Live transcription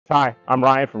Hi, I'm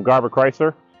Ryan from Garber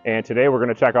Chrysler, and today we're going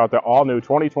to check out the all-new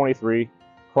 2023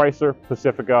 Chrysler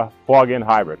Pacifica Plug-In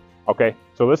Hybrid. Okay,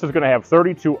 so this is going to have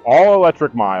 32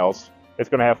 all-electric miles. It's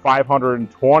going to have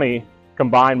 520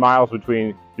 combined miles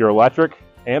between your electric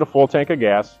and a full tank of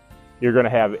gas. You're going to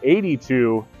have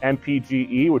 82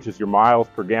 mpge, which is your miles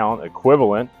per gallon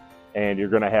equivalent, and you're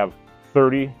going to have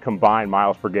 30 combined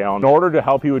miles per gallon. In order to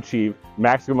help you achieve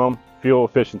maximum fuel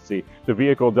efficiency, the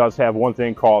vehicle does have one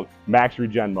thing called max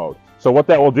regen mode. So what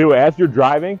that will do, as you're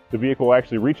driving, the vehicle will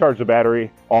actually recharge the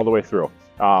battery all the way through.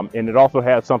 And it also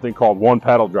has something called one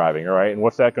pedal driving, all right? And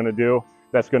what's that going to do?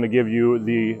 That's going to give you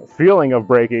the feeling of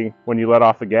braking when you let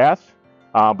off the gas,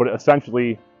 but it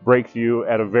essentially brakes you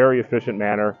at a very efficient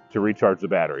manner to recharge the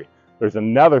battery. There's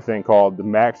another thing called the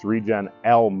max regen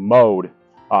L mode,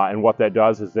 and what that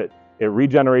does is that it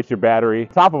regenerates your battery.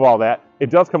 On top of all that,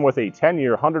 it does come with a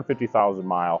 10-year, 150,000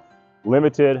 mile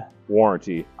limited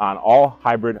warranty on all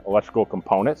hybrid electrical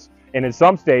components. And in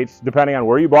some states, depending on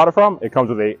where you bought it from, it comes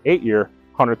with a 8-year,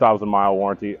 100,000 mile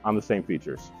warranty on the same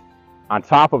features. On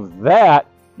top of that,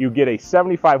 you get a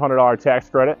 $7,500 tax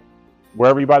credit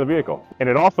wherever you buy the vehicle. And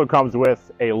it also comes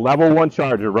with a level 1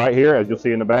 charger right here, as you'll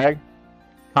see in the bag,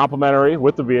 complimentary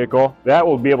with the vehicle. That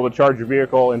will be able to charge your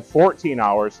vehicle in 14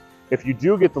 hours. If you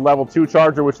do get the level 2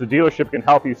 charger, which the dealership can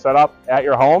help you set up at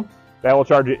your home, that will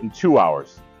charge it in 2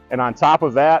 hours. And on top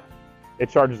of that, it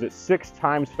charges it 6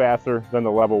 times faster than the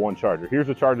level 1 charger. Here's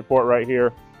the charging port right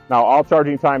here. Now, all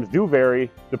charging times do vary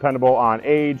dependable on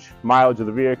age, mileage of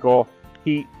the vehicle,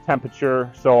 heat, temperature,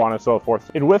 so on and so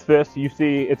forth. And with this, you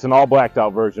see it's an all blacked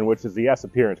out version, which is the S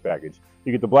appearance package.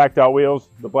 You get the blacked out wheels,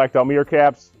 the blacked out mirror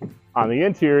caps. On the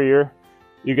interior,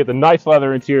 you get the nice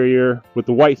leather interior with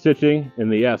the white stitching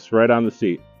and the S right on the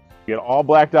seat. You get all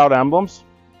blacked out emblems.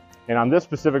 And on this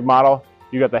specific model,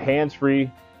 you got the hands-free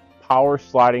power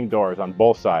sliding doors on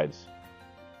both sides.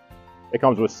 It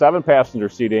comes with 7 passenger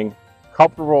seating,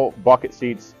 comfortable bucket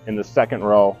seats in the second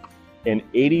row, and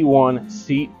 81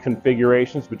 seat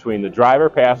configurations between the driver,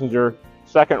 passenger,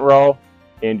 second row,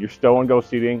 and your stow and go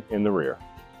seating in the rear.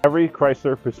 Every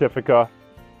Chrysler Pacifica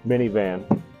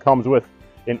minivan comes with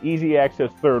an easy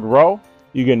access third row.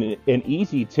 You get an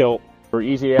easy tilt for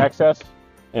easy access,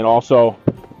 and also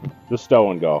the stow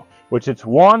and go, which it's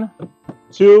 1,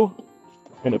 2,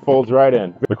 and it folds right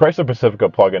in. The Chrysler Pacifica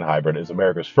Plug-In Hybrid is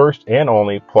America's first and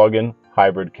only plug-in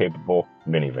hybrid capable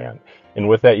minivan. And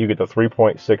with that, you get the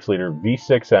 3.6 liter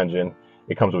V6 engine.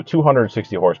 It comes with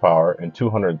 260 horsepower and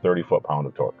 230 foot-pound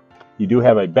of torque. You do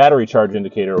have a battery charge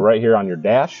indicator right here on your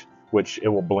dash, which it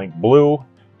will blink blue,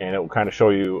 and it will kind of show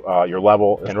you your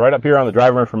level. And right up here on the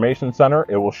driver information center,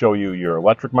 it will show you your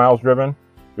electric miles driven,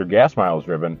 your gas miles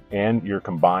driven, and your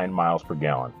combined miles per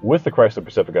gallon. With the Chrysler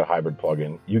Pacifica Hybrid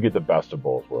Plug-In, you get the best of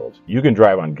both worlds. You can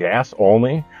drive on gas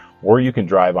only, or you can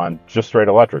drive on just straight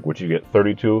electric, which you get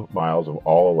 32 miles of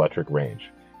all electric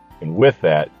range. And with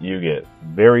that, you get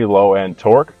very low end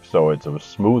torque, so it's a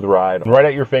smooth ride. And right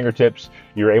at your fingertips,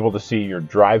 you're able to see your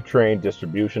drivetrain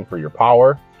distribution for your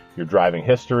power, your driving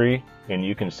history, and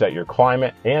you can set your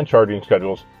climate and charging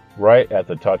schedules right at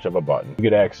the touch of a button. You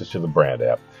get access to the brand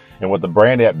app. And what the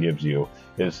brand app gives you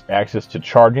is access to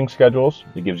charging schedules.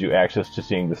 It gives you access to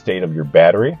seeing the state of your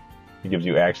battery. It gives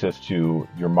you access to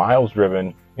your miles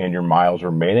driven and your miles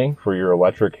remaining for your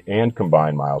electric and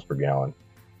combined miles per gallon,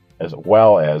 as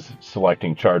well as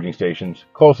selecting charging stations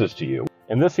closest to you.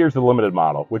 And this here's the limited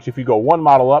model, which if you go one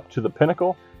model up to the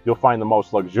pinnacle, you'll find the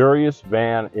most luxurious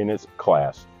van in its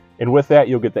class. And with that,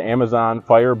 you'll get the Amazon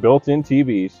Fire built-in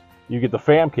TVs. You get the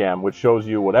fam cam, which shows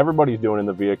you what everybody's doing in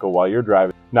the vehicle while you're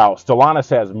driving. Now,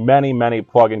 Stellantis has many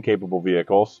plug-in capable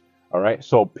vehicles. All right,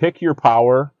 so pick your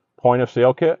power point of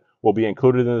sale kit will be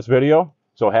included in this video.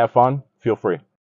 So have fun, feel free.